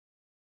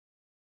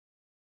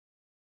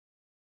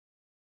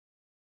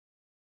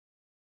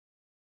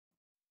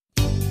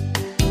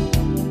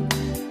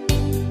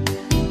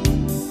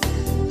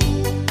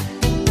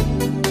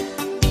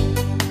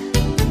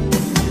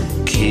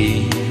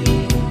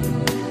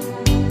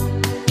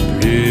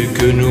plus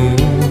que nous,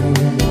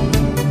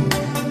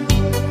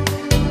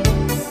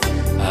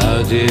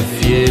 à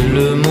défier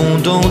le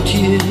monde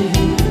entier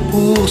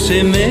pour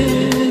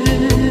s'aimer.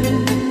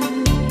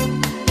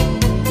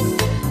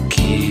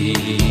 Qui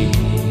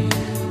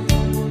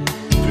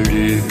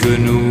plus que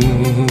nous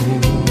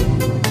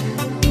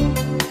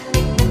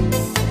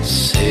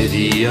s'est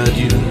dit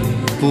adieu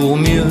pour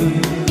mieux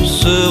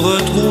se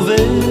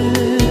retrouver.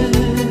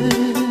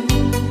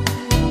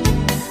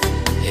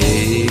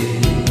 Et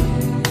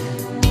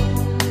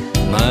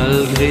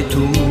malgré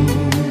tout,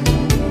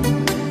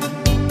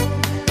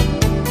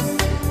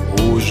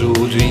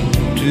 aujourd'hui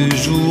tu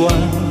joues à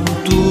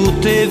tout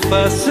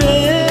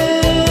effacer.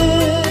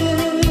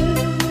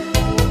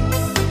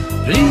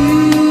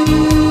 Please,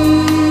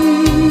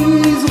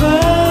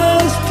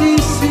 reste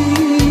ici.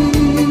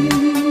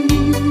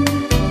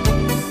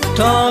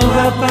 T'en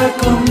vas pas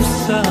comme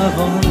ça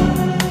avant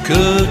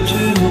que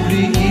tu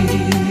m'oublies.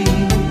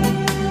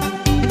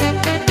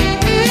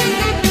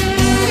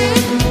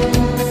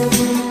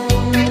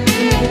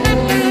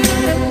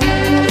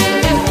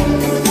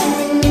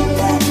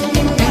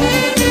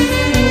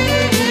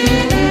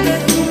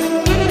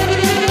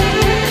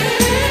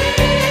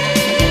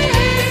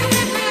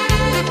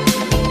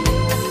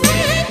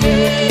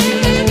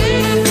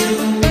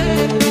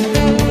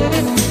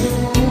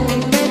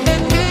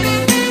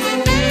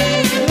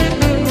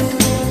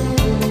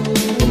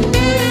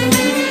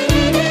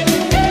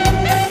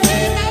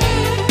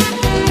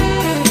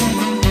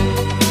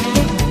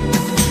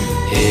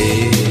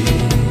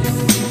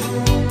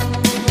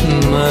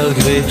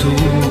 Malgré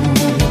tout,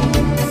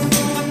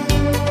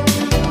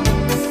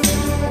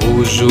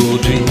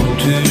 aujourd'hui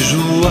tu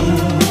joues à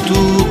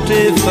tout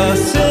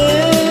effacer.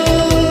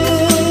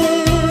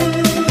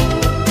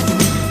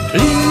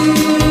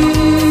 Please,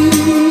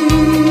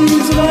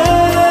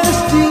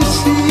 reste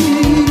ici.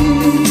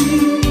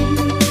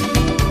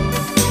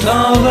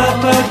 T'en vas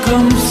pas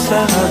comme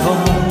ça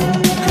avant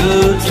que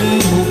tu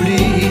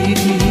m'oublies.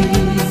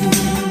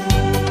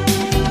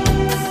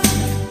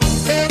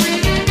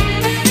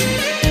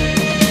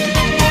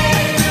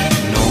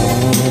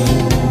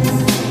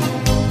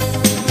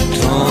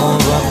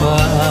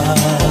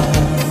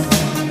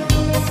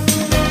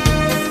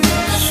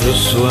 Ce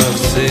soir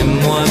c'est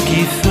moi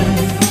qui fais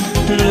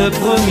le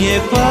premier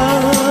pas.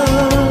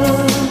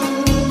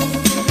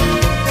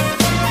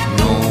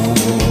 Non,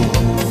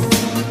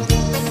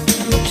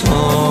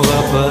 t'en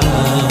vas pas.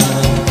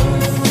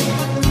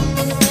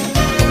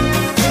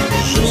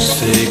 Je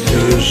sais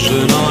que je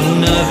n'en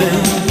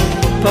avais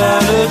pas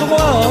le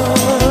droit.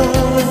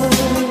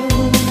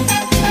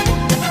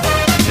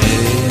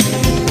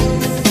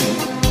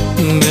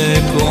 Mais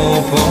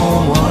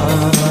comprends-moi,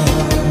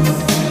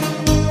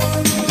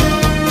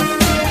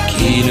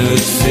 qui ne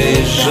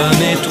s'est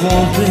jamais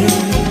trompé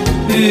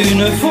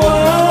une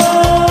fois.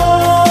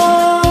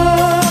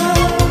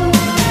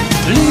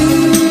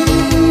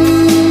 Please,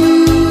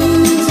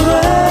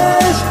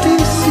 reste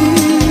ici.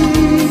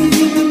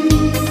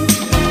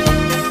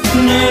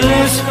 Ne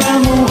laisse pas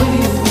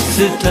mourir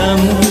cet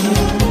amour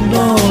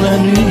dans la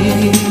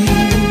nuit.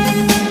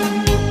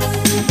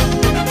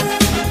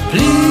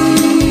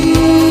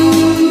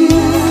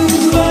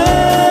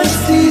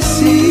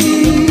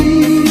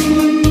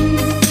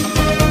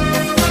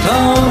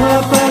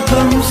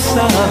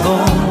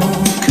 Avant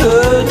que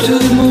tu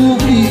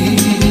m'oublies.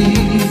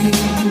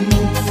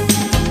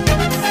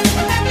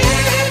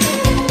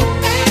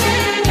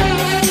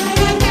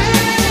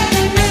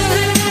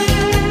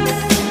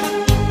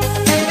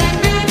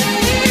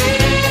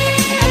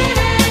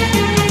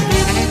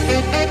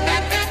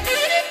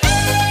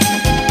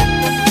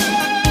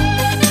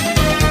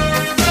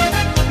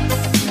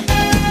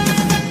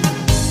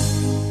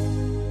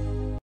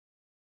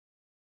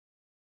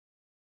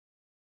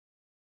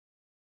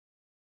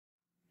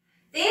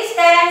 This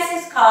dance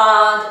is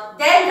called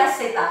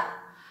Vase Pas.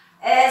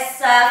 It's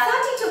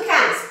 32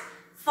 counts,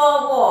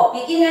 4-wall,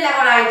 beginner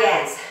level line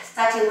dance,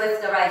 starting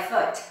with the right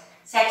foot.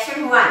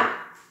 Section 1.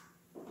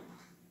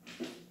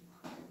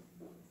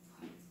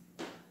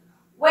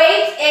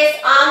 Weight is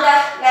on the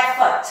left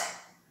foot.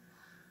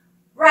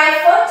 Right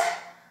foot,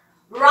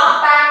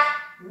 rock back,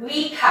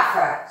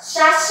 recover.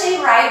 Sashay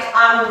right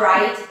arm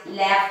right,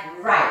 left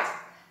right.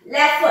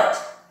 Left foot,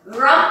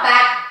 rock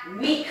back,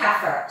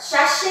 recover.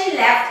 Sashay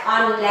left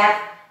on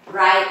left,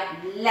 right,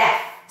 left.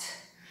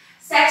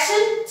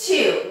 Section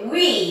 2,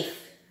 weave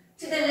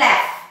to the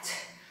left.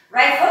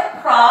 Right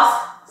foot cross,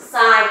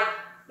 side,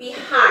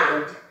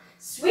 behind.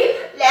 Sweep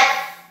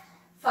left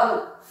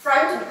from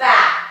front to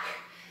back.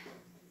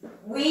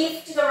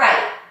 Weave to the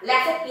right.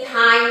 Left foot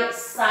behind,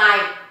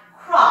 side,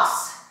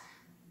 cross.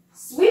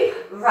 Sweep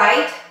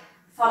right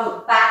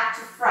from back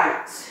to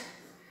front.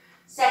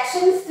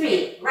 Section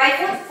 3, right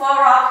foot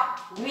forward,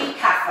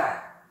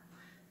 recover.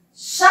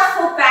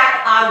 Shuffle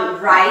back on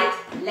right,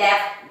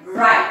 left,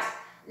 right.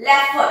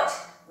 Left foot,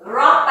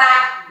 rock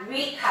back,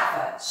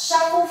 recover.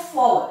 Shuffle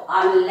forward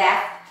on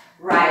left,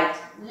 right,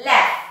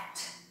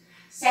 left.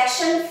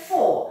 Section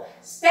 4,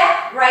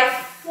 step right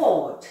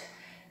forward.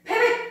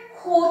 Pivot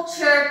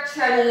quarter,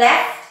 turn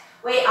left,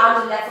 Weight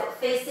on the left foot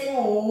facing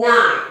 9.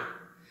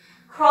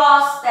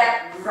 Cross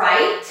step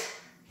right,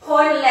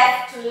 point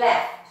left to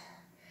left.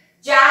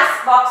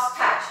 Just box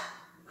touch.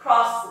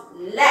 Cross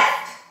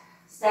left,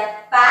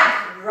 step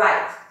back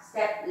right.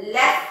 Step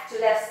left to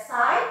left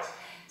side,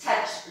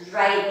 touch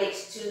right leg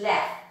to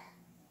left.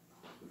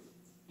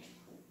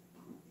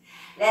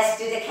 Let's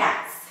do the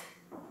counts.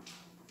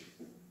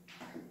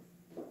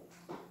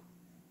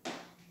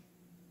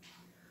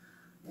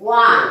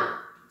 1,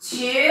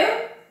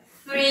 2,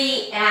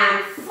 3,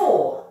 and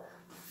 4,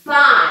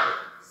 5,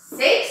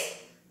 6,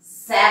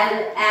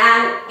 7,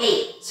 and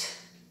 8.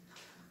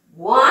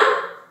 1,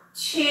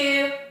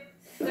 2,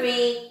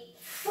 3,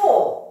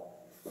 4,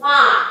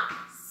 5,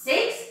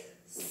 6,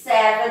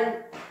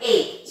 7,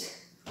 8.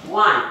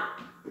 1,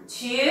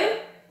 2,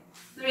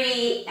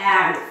 3,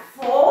 and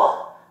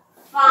 4,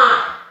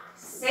 5,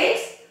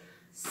 6,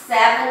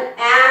 7,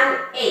 and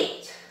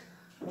 8.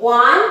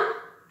 1,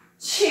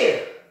 2,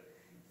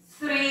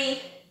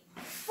 3,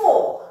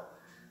 4,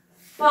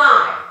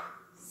 5,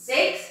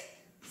 6,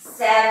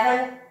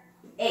 7,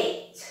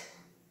 8.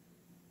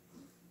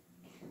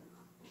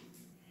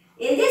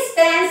 In this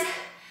dance,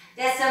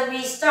 there's a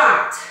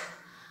restart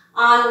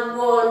on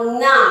row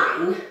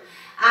 9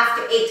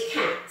 after 8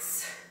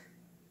 counts.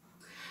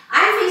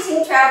 I'm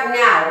facing 12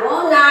 now.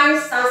 Row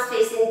 9 starts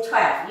facing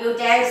 12. You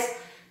dance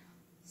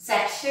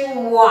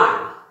section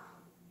 1.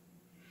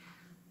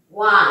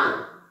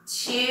 1,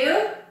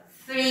 2,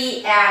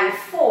 3, and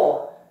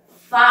 4,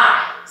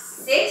 5,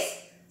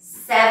 6,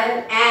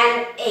 7,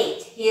 and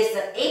 8. Here's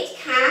the 8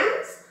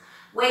 counts.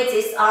 Weight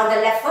is on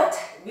the left foot.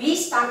 We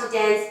start to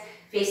dance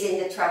facing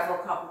the 12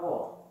 o'clock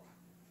wall.